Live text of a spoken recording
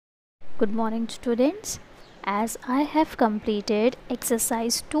Good morning, students. As I have completed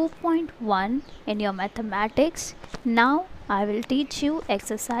exercise 2.1 in your mathematics, now I will teach you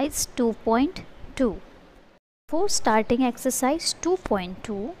exercise 2.2. Before starting exercise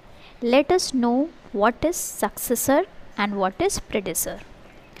 2.2, let us know what is successor and what is predecessor.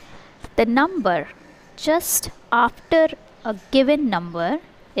 The number just after a given number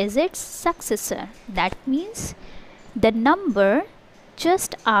is its successor. That means the number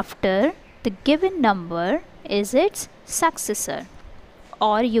just after the given number is its successor,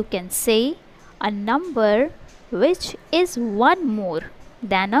 or you can say a number which is one more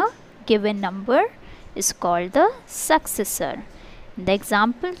than a given number is called the successor. In the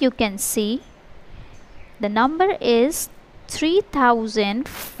example you can see the number is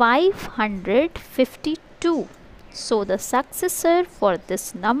 3552. So the successor for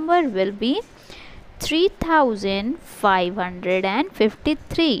this number will be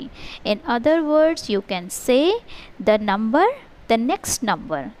 3553. In other words, you can say the next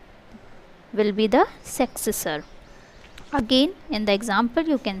number will be the successor. Again, in the example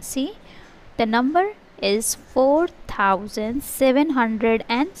you can see the number is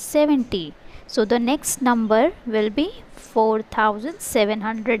 4770. So the next number will be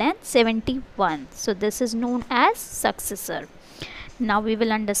 4771. So this is known as successor. Now we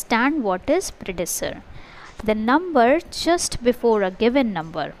will understand what is predecessor. The number just before a given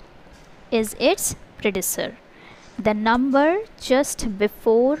number is its predecessor. The number just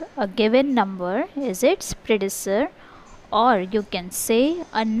before a given number is its predecessor, or you can say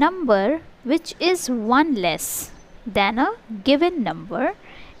a number which is one less than a given number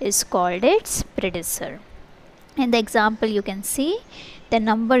is called its predecessor. In the example you can see the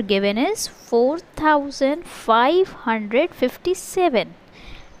number given is 4557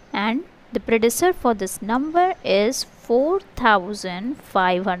 and the predecessor for this number is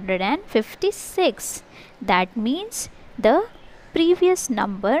 4556. That means the previous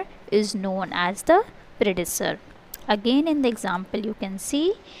number is known as the predecessor. Again, in the example you can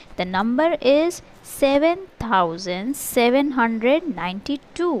see the number is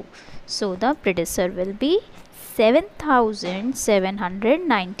 7792. So the predecessor will be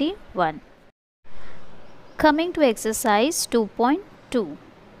 7791. Coming to exercise 2.2.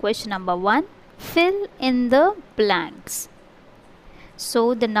 Question number 1. Fill in the blanks.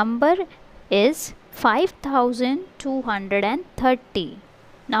 So the number is 5230.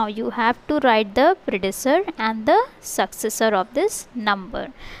 Now you have to write the predecessor and the successor of this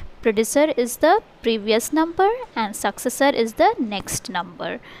number. Predecessor is the previous number and successor is the next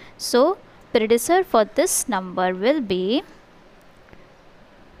number. So predecessor for this number will be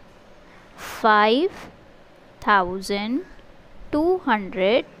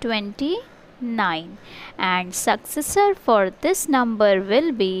 5229 and successor for this number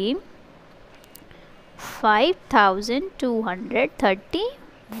will be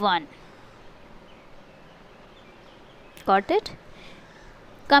 5231. Got it?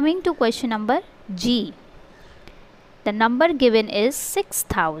 Coming to question number G. The number given is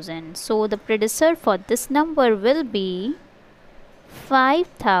 6000. So the predecessor for this number will be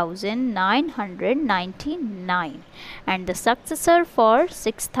 5999 and the successor for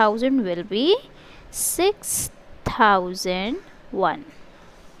 6000 will be 6001.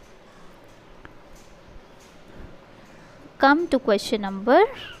 Come to question number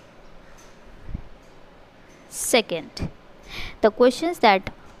 2. The questions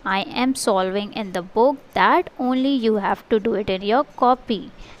that I am solving in the book, that only you have to do it in your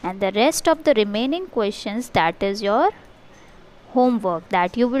copy, and the rest of the remaining questions, that is your homework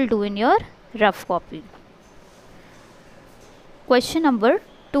that you will do in your rough copy. Question number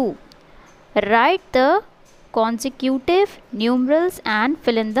 2. Write the consecutive numerals and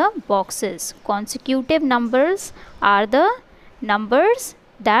fill in the boxes. Consecutive numbers are the numbers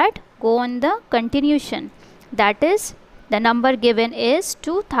that go in the continuation. That is, the number given is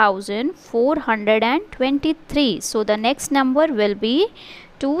 2423. So the next number will be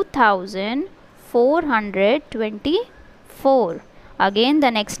 2424. Again the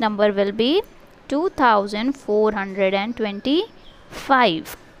next number will be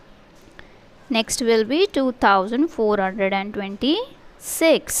 2425. Next will be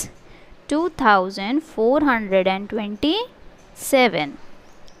 2426, 2427,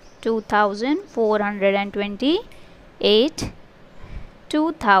 2428,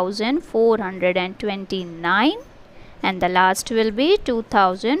 2429, and the last will be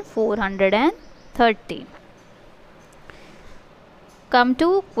 2430. Come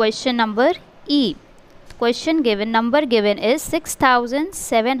to question number E. Number given is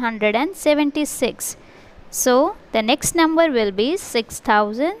 6776. So the next number will be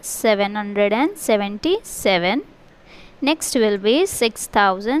 6777. Next will be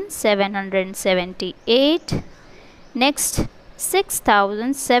 6778. Next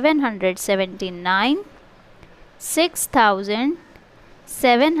 6779.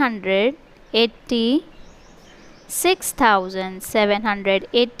 6780.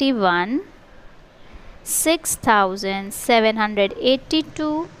 6781.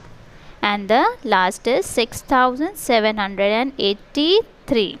 6782. And the last is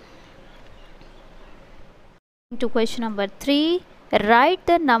 6783. To question number 3, write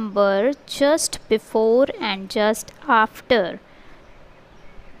the number just before and just after.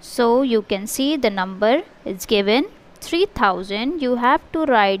 So you can see the number is given 3000. You have to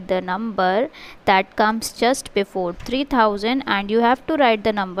write the number that comes just before 3000 and you have to write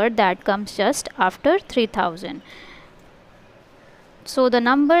the number that comes just after 3000. So the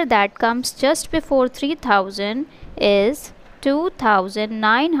number that comes just before 3000 is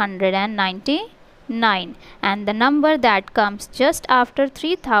 2999, and the number that comes just after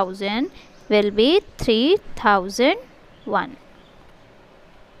 3000 will be 3001.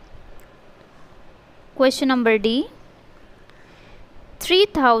 Question number D.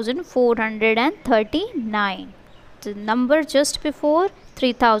 3439. The number just before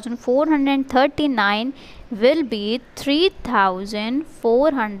 3439 will be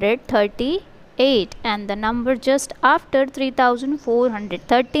 3438, and the number just after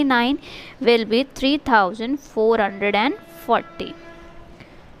 3439 will be 3440.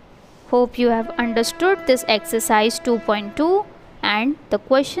 Hope you have understood this exercise 2.2 and the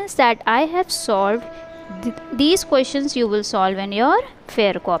questions that I have solved. These questions you will solve in your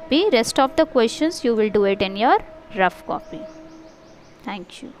fair copy. Rest of the questions you will do it in your rough copy.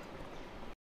 Thank you.